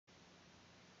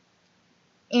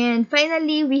And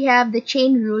finally, we have the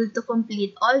chain rule to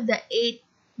complete all the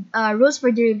 8 rules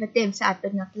for derivatives sa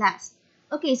aton nga class.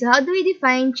 Okay, so how do we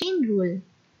define chain rule?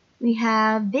 We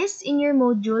have this in your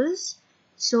modules.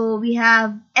 So we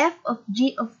have f of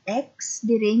g of x,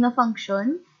 dire nga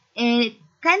function, and it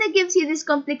kind of gives you this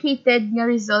complicated nga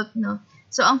result, no?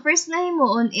 So ang first na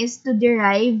himuon is to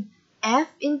derive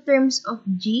f in terms of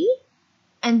g,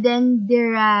 and then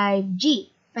derive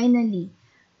g, finally.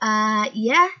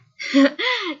 Yeah.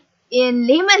 In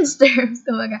layman's terms,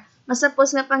 kumbaga,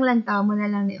 masapos na panglantaw mo na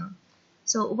lang niyo.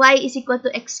 So, y is equal to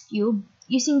x cubed.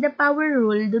 Using the power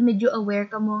rule, do medyo aware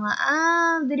ka mo nga,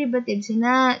 derivatives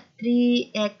na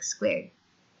 3x squared.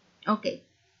 Okay,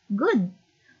 good.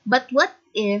 But what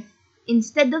if,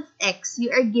 instead of x, you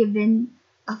are given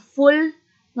a full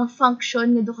na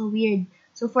function nga do ka weird?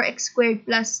 So, for x squared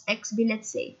plus xb, let's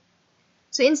say.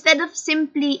 So, instead of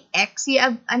simply x, you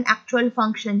have an actual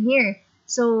function here.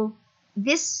 So,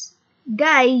 this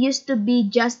guy used to be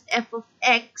just f of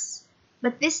x,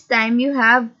 but this time you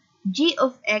have g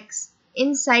of x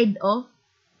inside of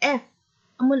f.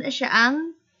 Amo na siya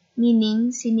ang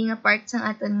meaning sini nga part sang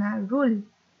aton nga rule.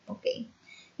 Okay.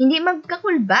 Hindi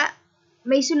magkakulba,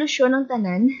 may solusyon ng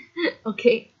tanan.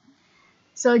 Okay.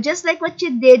 So just like what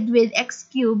you did with x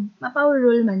cubed, mapower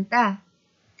rule man ta.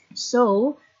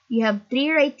 So you have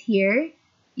 3 right here.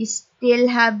 You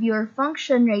still have your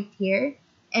function right here.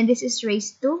 And this is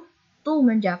raised to 2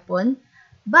 man Japon.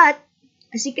 But,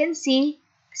 as you can see,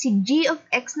 si g of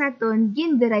x naton,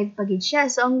 gin-derive pagid siya.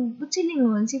 So, ang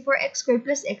butsilingon, si 4x squared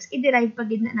plus x, i-derive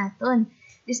pagid na naton.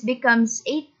 This becomes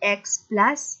 8x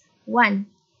plus 1.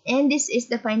 And this is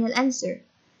the final answer.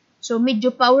 So,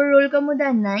 medyo power rule ka mo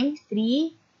da, 9,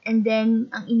 3, and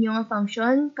then, ang inyong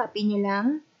function, copy nyo lang,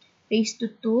 raised to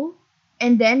 2,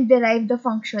 and then derive the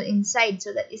function inside.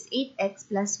 So, that is 8x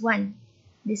plus 1.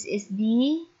 This is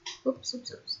the,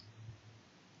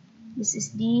 This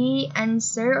is the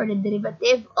answer or the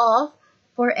derivative of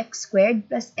 4x squared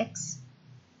plus x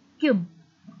cubed.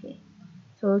 Okay.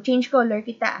 So, change color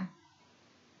kita.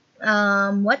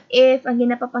 What if ang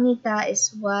ginapapangita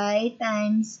is y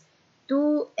times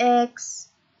 2x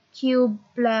cubed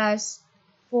plus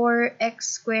 4x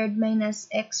squared minus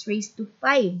x raised to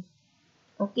 5.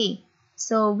 Okay.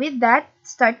 So, with that,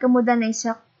 start ka mo na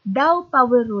sa daw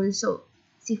power rule. So,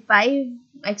 si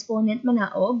 5, exponent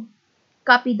manaog,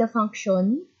 copy the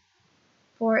function,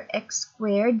 4x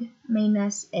squared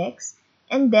minus x,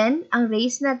 and then, ang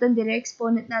raise natin, direct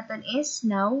exponent natin is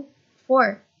now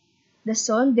 4. The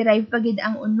son, derive pagid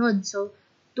ang unod. So,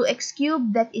 2x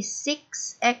cubed, that is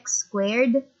 6x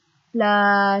squared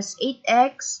plus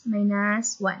 8x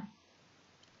minus 1.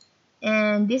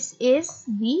 And this is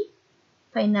the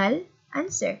final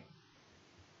answer.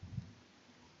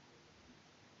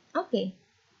 Okay.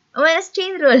 Let's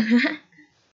chain rule.